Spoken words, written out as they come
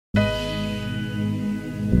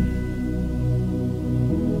I'm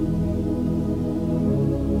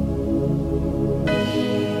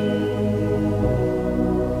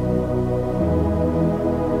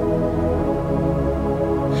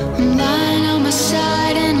lying on my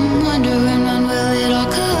side and I'm wondering when will it all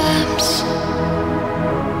collapse.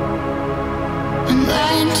 I'm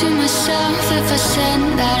lying to myself if I said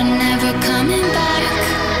that I'm never coming back.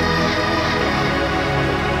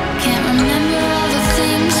 Can't remember all the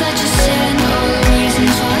things that you said, all the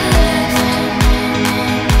reasons why I left.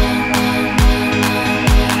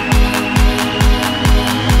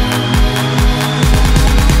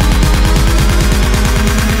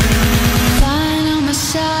 Lying on my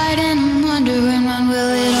side and I'm wondering when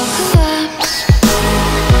will it all collapse.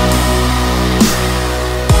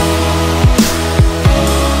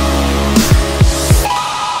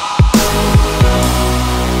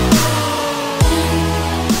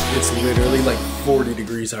 It's literally like 40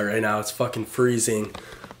 degrees out right now. It's fucking freezing.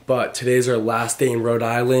 But today's our last day in Rhode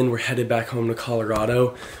Island. We're headed back home to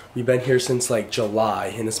Colorado. We've been here since like July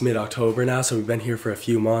and it's mid-October now, so we've been here for a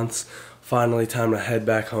few months. Finally time to head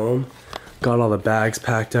back home. Got all the bags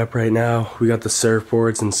packed up right now. We got the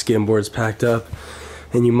surfboards and skimboards packed up.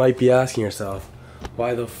 And you might be asking yourself,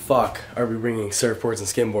 why the fuck are we bringing surfboards and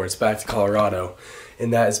skimboards back to Colorado?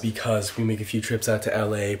 And that is because we make a few trips out to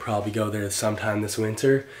LA, probably go there sometime this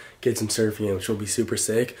winter, get some surfing in, which will be super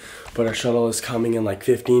sick. But our shuttle is coming in like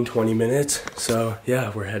 15-20 minutes, so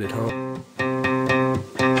yeah, we're headed home.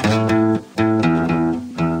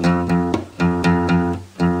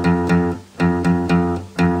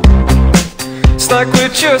 It's like we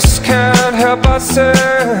just can't help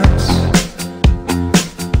ourselves,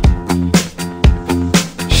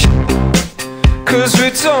 'cause we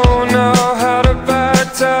don't know how to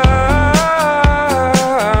back down.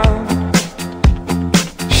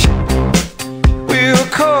 We were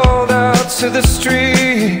called out to the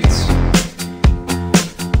streets,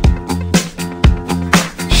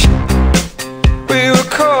 we were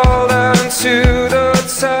called out into the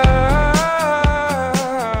towns.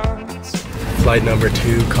 Flight number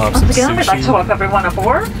 2, cops and Once again, I'd like to sushi. welcome everyone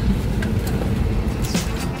aboard.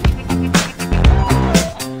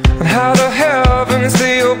 And how the heavens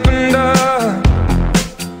they opened up,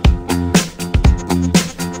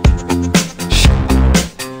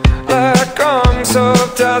 like arms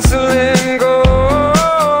of dazzling gold,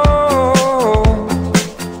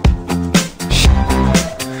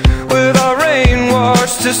 with our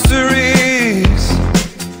rain-washed histories,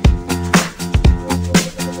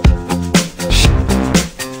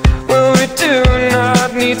 well, we do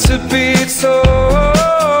not need to be told.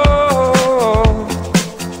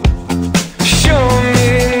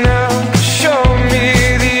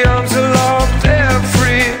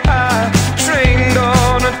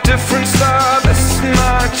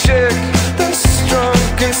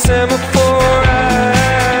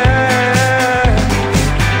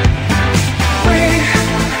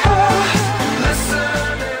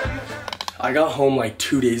 I got home like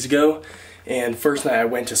 2 days ago, and first night I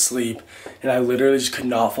went to sleep and I literally just could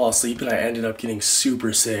not fall asleep, and I ended up getting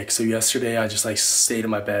super sick. So yesterday I just like stayed in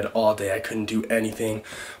my bed all day. I couldn't do anything.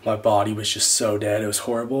 My body was just so dead. It was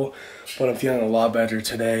horrible, but I'm feeling a lot better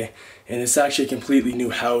today. And it's actually a completely new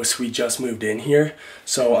house. We just moved in here,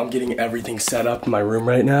 so I'm getting everything set up in my room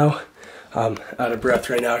right now. I'm out of breath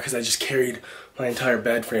right now because I just carried my entire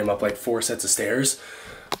bed frame up like 4 sets of stairs.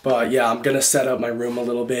 But yeah, I'm gonna set up my room a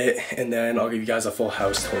little bit and then I'll give you guys a full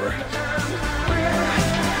house tour.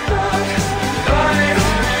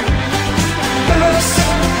 This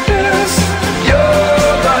is your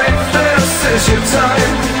life, this is your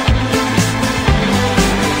time.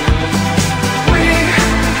 We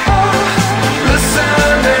are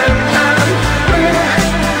listening and we're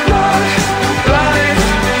not blind.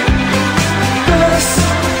 This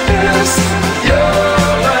is your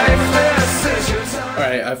life, this is your time.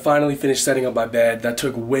 Alright, I finally finished setting up my bed. That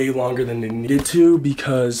took way longer than it needed to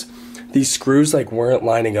because these screws like weren't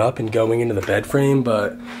lining up and going into the bed frame,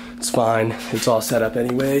 but it's fine. It's all set up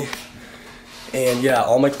anyway. And yeah,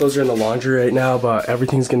 all my clothes are in the laundry right now, but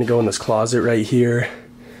everything's gonna go in this closet right here.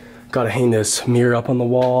 Gotta hang this mirror up on the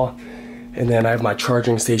wall. And then I have my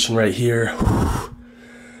charging station right here.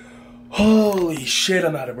 Holy shit,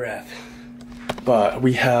 I'm out of breath. But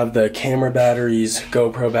we have the camera batteries,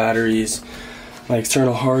 GoPro batteries, my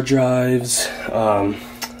external hard drives,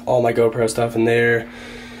 all my GoPro stuff in there.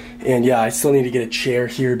 And yeah, I still need to get a chair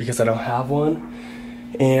here because I don't have one.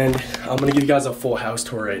 And I'm gonna give you guys a full house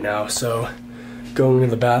tour right now. So going into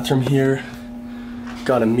the bathroom here,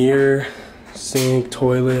 got a mirror, sink,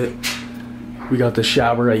 toilet. We got the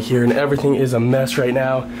shower right here, and everything is a mess right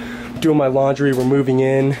now. Doing my laundry, we're moving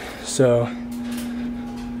in, so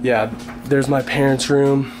yeah, there's my parents'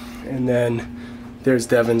 room, and then there's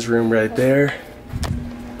Devin's room right there.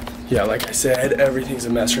 Yeah, like I said, everything's a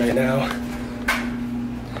mess right now.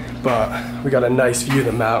 But we got a nice view of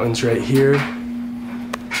the mountains right here.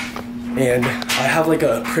 And I have like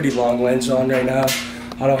a pretty long lens on right now.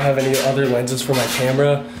 I don't have any other lenses for my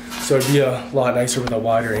camera, so it'd be a lot nicer with a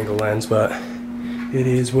wider angle lens, but it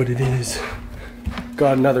is what it is.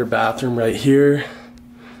 Got another bathroom right here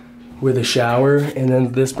with a shower, and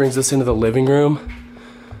then this brings us into the living room.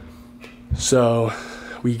 So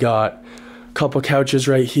we got a couple couches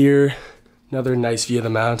right here, another nice view of the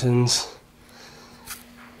mountains.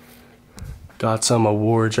 Got some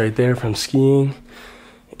awards right there from skiing,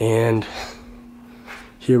 and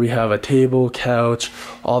here we have a table, couch,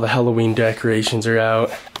 all the Halloween decorations are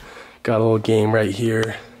out. Got a little game right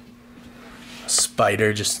here, a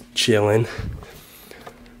spider just chilling.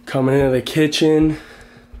 Coming into the kitchen,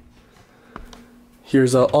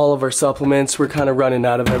 here's all of our supplements. We're kind of running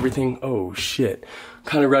out of everything. Oh shit.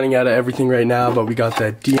 Kind of running out of everything right now, but we got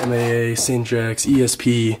that DMAA, Syndrex,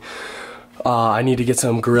 ESP. I need to get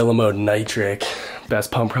some Gorilla Mode Nitric.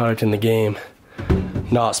 Best pump product in the game.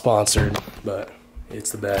 Not sponsored, but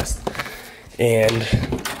it's the best. And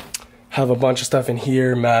have a bunch of stuff in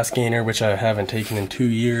here. Mass gainer, which I haven't taken in 2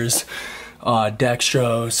 years.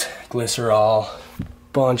 Dextrose, glycerol,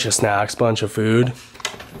 bunch of snacks, bunch of food.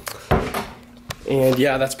 And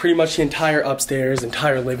yeah, that's pretty much the entire upstairs,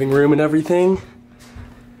 entire living room and everything.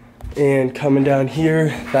 And coming down here,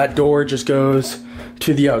 that door just goes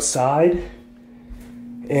to the outside.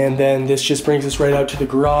 And then this just brings us right out to the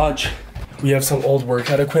garage. We have some old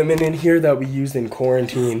workout equipment in here that we used in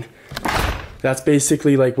quarantine. That's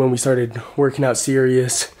basically like when we started working out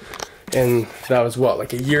serious. And that was what,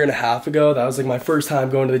 like a year and a half ago? That was like my first time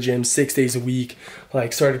going to the gym 6 days a week.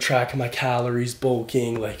 Like started tracking my calories,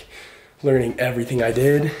 bulking, like learning everything I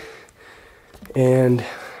did. And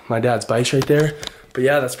my dad's bike's right there. But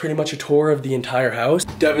yeah, that's pretty much a tour of the entire house.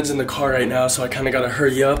 Devin's in the car right now, so I kind of got to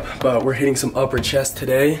hurry up, but we're hitting some upper chest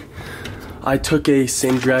today. I took a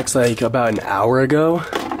Syndrex like about an hour ago,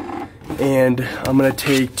 and I'm gonna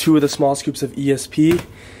take 2 of the small scoops of ESP,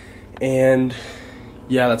 and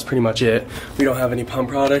yeah, that's pretty much it. We don't have any pump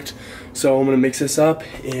product, so I'm gonna mix this up,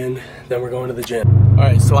 and then we're going to the gym. All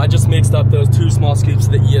right, so I just mixed up those 2 small scoops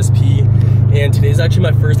of the ESP, and today's actually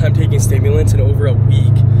my first time taking stimulants in over a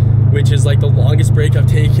week, which is like the longest break I've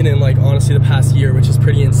taken in like honestly the past year, which is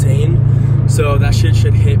pretty insane. So that shit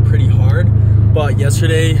should hit pretty hard. But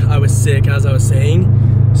yesterday I was sick, as I was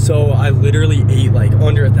saying. So I literally ate like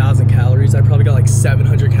under 1,000 calories. I probably got like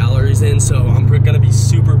 700 calories in. So I'm gonna be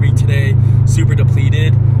super weak today, super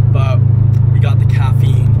depleted. But we got the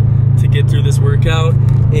caffeine to get through this workout.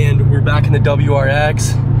 And we're back in the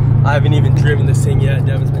WRX. I haven't even driven this thing yet.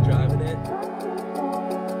 Devin's been driving it.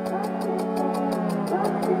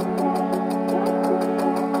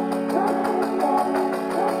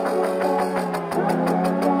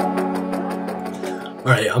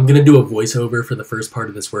 Alright, I'm going to do a voiceover for the first part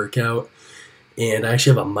of this workout, and I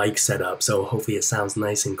actually have a mic set up, so hopefully it sounds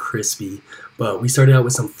nice and crispy. But we started out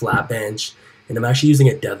with some flat bench, and I'm actually using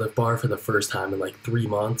a deadlift bar for the first time in like 3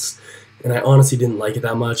 months, and I honestly didn't like it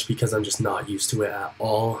that much because I'm just not used to it at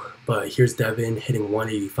all. But here's Devin hitting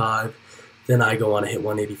 185, then I go on to hit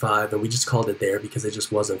 185, and we just called it there because it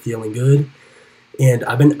just wasn't feeling good. And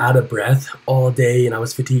I've been out of breath all day, and I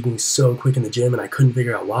was fatiguing so quick in the gym, and I couldn't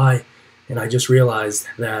figure out why. And I just realized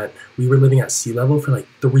that we were living at sea level for like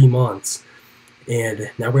 3 months, and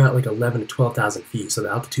now we're at like 11 to 12,000 feet. So the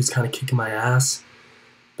altitude's kind of kicking my ass.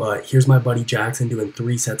 But here's my buddy Jackson doing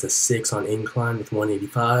 3 sets of 6 on incline with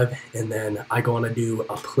 185. And then I go on to do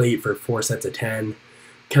a plate for 4 sets of 10.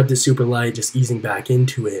 Kept it super light, just easing back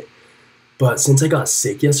into it. But since I got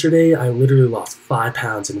sick yesterday, I literally lost 5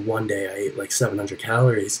 pounds in one day. I ate like 700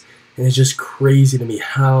 calories. And it's just crazy to me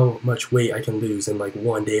how much weight I can lose in like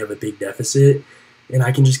one day of a big deficit. And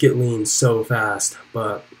I can just get lean so fast.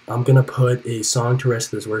 But I'm going to put a song to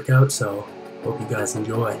rest of this workout, so hope you guys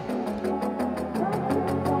enjoy.